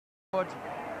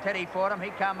Teddy fought him,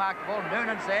 he can't mark the ball.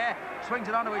 Noonan's there, swings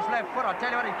it onto his left foot. I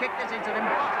tell you what, he kicked this into them.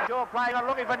 Shaw playing on,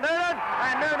 looking for Noonan,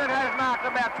 and Noonan has marked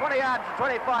about 20 yards to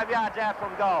 25 yards out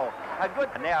from goal.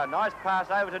 Now a nice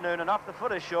pass over to Noonan off the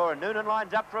foot of Shaw, and Noonan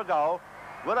lines up for a goal.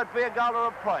 Will it be a goal or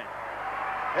a point?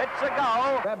 It's a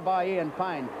goal. Grabbed by Ian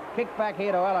Payne. Kick back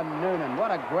here to Alan Noonan.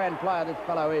 What a grand player this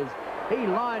fellow is. He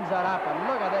lines that up, and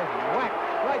look at this whack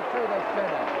right through the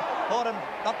centre. Fordham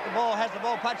got the ball, has the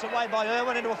ball punched away by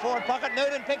Irwin into a forward pocket.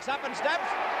 Noonan picks up and snaps,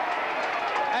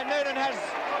 and Noonan has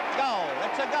goal.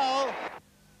 It's a goal.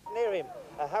 Near him,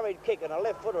 a hurried kick and a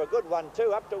left footer, a good one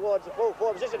too, up towards the full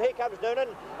forward position. Here comes Noonan,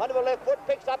 onto the left foot,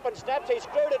 picks up and snaps. He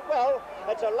screwed it well.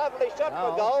 It's a lovely shot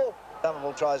for goal.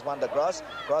 Somerville tries one to Gross.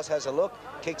 Gross has a look,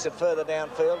 kicks it further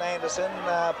downfield. Anderson,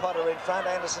 Potter in front.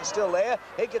 Anderson still there.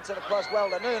 He gets it across well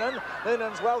to Noonan.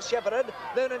 Noonan's well shepherded.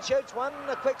 Noonan shoots one.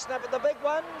 A quick snap at the big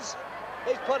ones.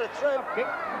 He's put it through. Kick.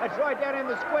 It's right down in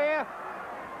the square.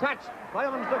 Touch.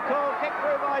 Clemens the call. Kick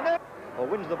through by Noonan. Or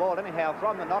wins the ball anyhow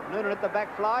from the knock. Noonan at the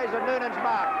back flies, and Noonan's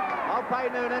mark. I'll pay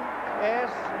Noonan. Yes,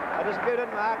 a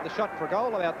disputed mark. The shot for a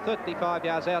goal about 35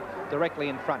 yards out, directly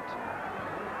in front.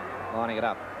 Lining it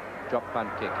up. Drop punt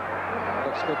kick.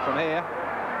 Looks good from here.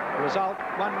 The result,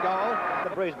 one goal. The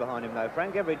breeze behind him though,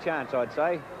 Frank. Every chance, I'd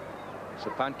say. It's a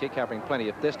punt kick covering plenty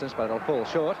of distance, but it'll fall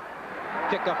short.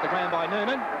 Kicked off the ground by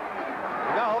Noonan.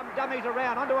 Goal. Dummies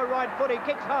around onto a right foot. He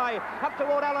kicks high up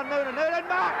toward Alan Noonan. Noonan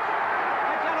marks.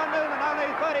 It's Alan Noonan,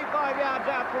 only 35 yards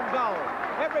out from goal.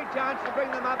 Every chance to bring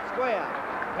them up square.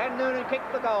 Can Noonan kick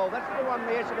the goal? That's the one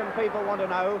the Essendon people want to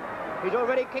know. He's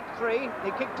already kicked 3.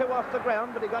 He kicked 2 off the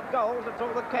ground, but he got goals. That's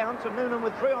all that counts. And Noonan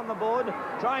with 3 on the board,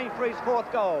 trying for his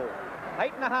 4th goal.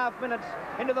 8.5 minutes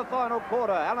into the final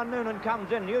quarter. Alan Noonan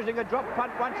comes in, using a drop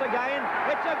punt once again.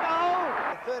 It's a goal!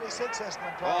 36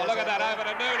 Essendon players. Oh, look at that over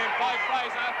to Noonan by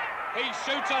Fraser. He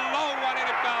shoots a long one in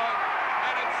at goal,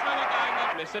 and it's through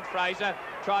again. Miss it. Fraser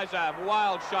tries a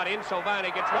wild shot in. Silvani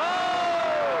gets one. Oh!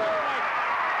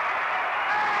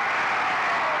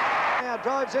 Now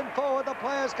drives in forward, the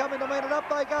players coming to meet it, up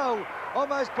they go.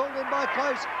 Almost pulled in by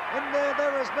Close. In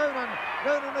there is Noonan.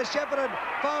 Noonan is shepherded.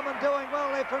 Farman doing well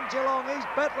there from Geelong. He's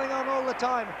battling on all the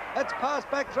time. It's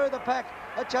passed back through the pack.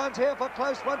 A chance here for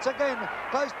Close once again.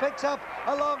 Close picks up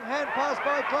a long hand pass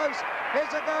by Close.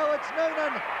 Here's a go. It's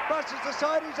Noonan. Brushes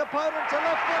aside his opponent to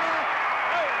left footer.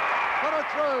 Put it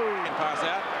through. Pass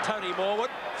out. Tony Morwood.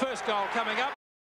 First goal coming up.